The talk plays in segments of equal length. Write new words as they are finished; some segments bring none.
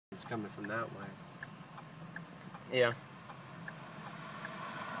It's coming from that way. Yeah.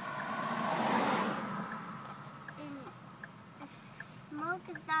 And if smoke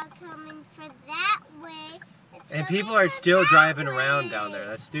is not coming for that way, and people are still driving around down there.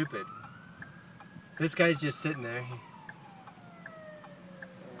 That's stupid. This guy's just sitting there.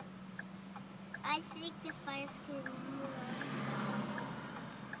 I think the fire's getting more.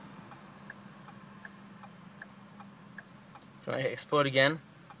 So I explode again.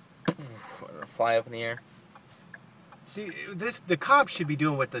 Fly up in the air. See, the cops should be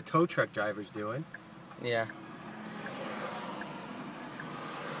doing what the tow truck driver's doing. Yeah.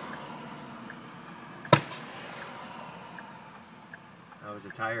 That was a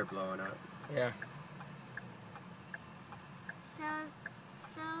tire blowing up. Yeah.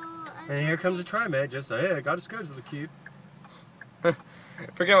 And here comes a TriMet. Just say, hey, I got a schedule to keep.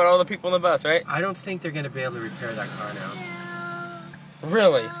 Forget about all the people on the bus, right? I don't think they're going to be able to repair that car now.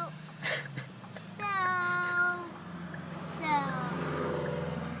 Really? So,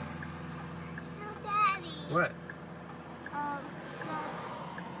 Daddy. What? So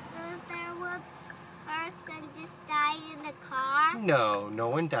is there one person just died in the car? No, no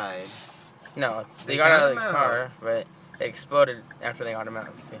one died. No, they got out of the car, but it exploded after they got him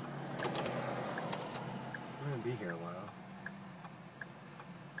out. See. We're going to be here a while.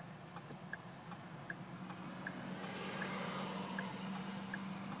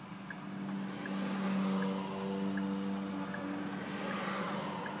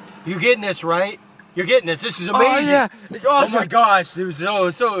 You getting this, right? You're getting this. This is amazing. Oh, yeah. It's awesome. Oh, my gosh. It was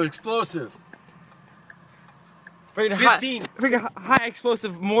so explosive. Freaking high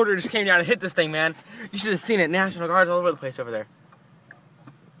explosive mortar just came down and hit this thing, man. You should have seen it. National Guards all over the place over there.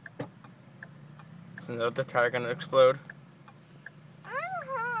 So the tire gonna explode. I'm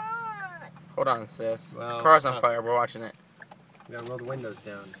hot. Hold on, sis. Well, Car's on fire. We're watching it. You gotta roll the windows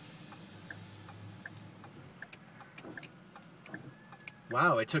down.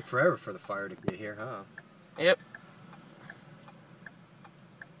 Wow, it took forever for the fire to get here, huh? Yep.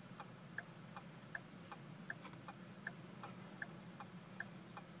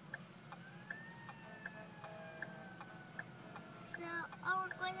 So, are we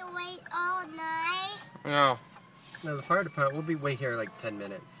going to wait all night? No. No, the fire department, we'll wait here like 10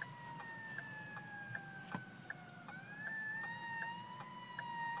 minutes.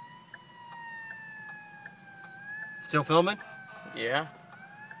 Still filming? Yeah.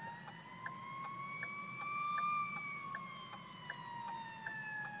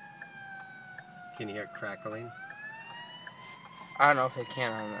 Can you hear it crackling? I don't know if they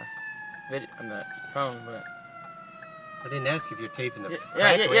can on the phone, but I didn't ask if you're taping the yeah,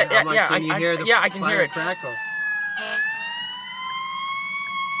 crackling. yeah. I'm like, can you hear the I can hear fire it. crackle?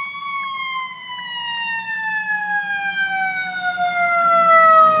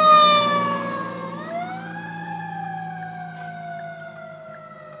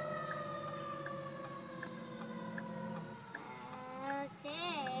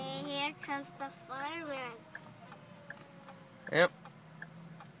 Okay, here comes the fireman. Yep.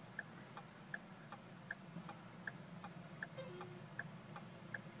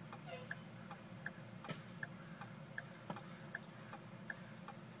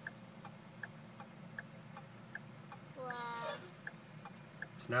 Wow.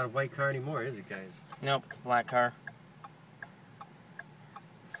 It's not a white car anymore, is it, guys? Nope, it's a black car.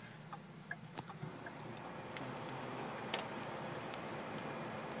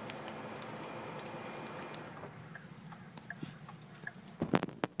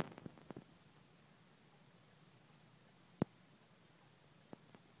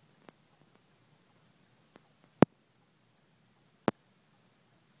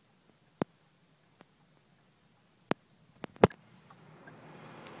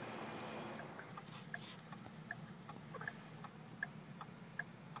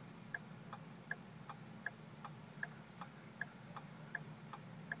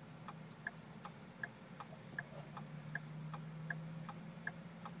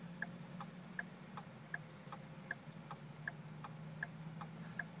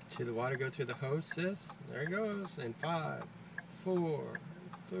 See the water go through the hose, sis? There it goes. In 5, 4,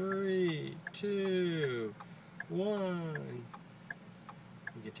 3, 2, 1.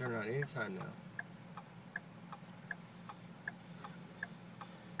 You can turn around anytime now.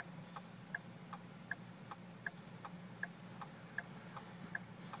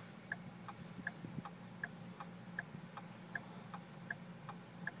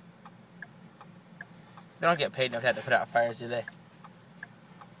 They don't get paid enough to have to put out fires, do they?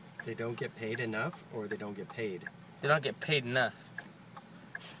 They don't get paid enough, or they don't get paid? They don't get paid enough.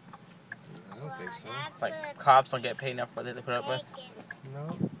 I don't think so. It's like cops don't get paid enough for what they put up with.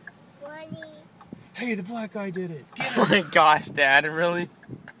 No. Hey, the black guy did it. Get Oh him. my gosh, Dad, really?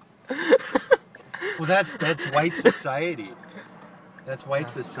 Well, that's white society. That's white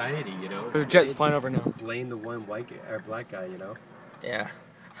society, you know. There's jets flying over now. Blame the one white guy, or black guy, you know. Yeah.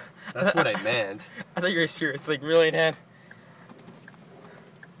 That's what I meant. I thought you were serious. Like, really, Dad?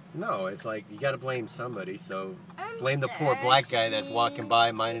 No, it's like you got to blame somebody. So blame the poor black guy that's walking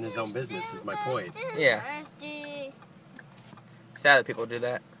by minding his own business. Is my point. Yeah. Sad that people do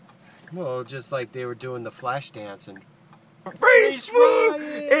that. Well, just like they were doing the flash dance and Race war!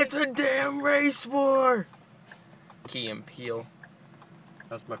 It's a damn race war! Key and Peele.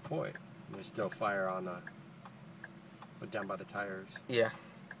 that's my point. There's still fire on the, but down by the tires Yeah.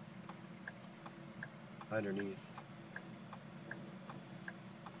 underneath.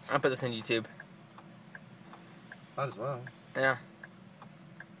 I'll put this on YouTube. Might as well. Yeah.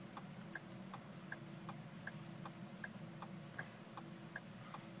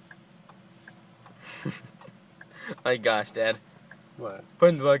 My gosh, Dad. What? Put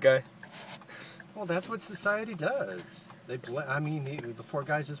in the black guy. Well, that's what society does. They I mean, the poor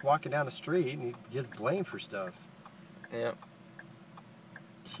guy's just walking down the street and he gets blamed for stuff. Yep.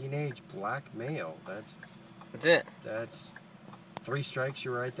 Teenage black male. That's That's it. 3 strikes.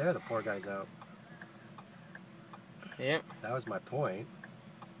 You're right there. The poor guy's out. Yep. That was my point.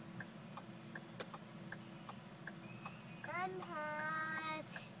 I'm hot.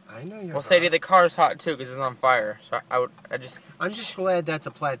 I know you're. Well, Sadie, hot. the car's hot too because it's on fire. So I'm just glad that's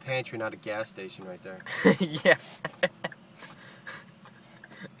a plaid pantry, not a gas station, right there. yeah.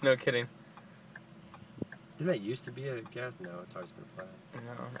 No kidding. Didn't that used to be a gas? No, it's always been a plaid.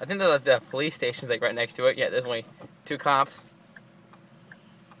 No, I think the police station's like right next to it. Yeah, there's only 2 cops.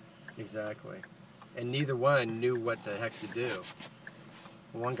 Exactly. And neither one knew what the heck to do.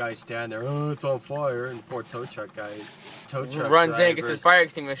 One guy's standing there, oh, it's on fire, and the poor tow truck Runs in, driver gets his fire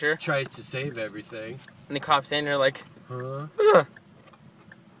extinguisher, tries to save everything. and the cops stand there like, Huh? huh.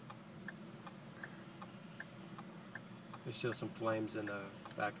 They show some flames in the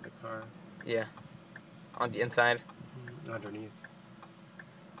back of the car, Yeah, on the inside. underneath.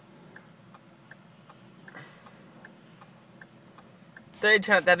 Today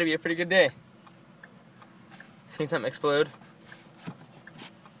turned out to be a pretty good day. Seeing something explode.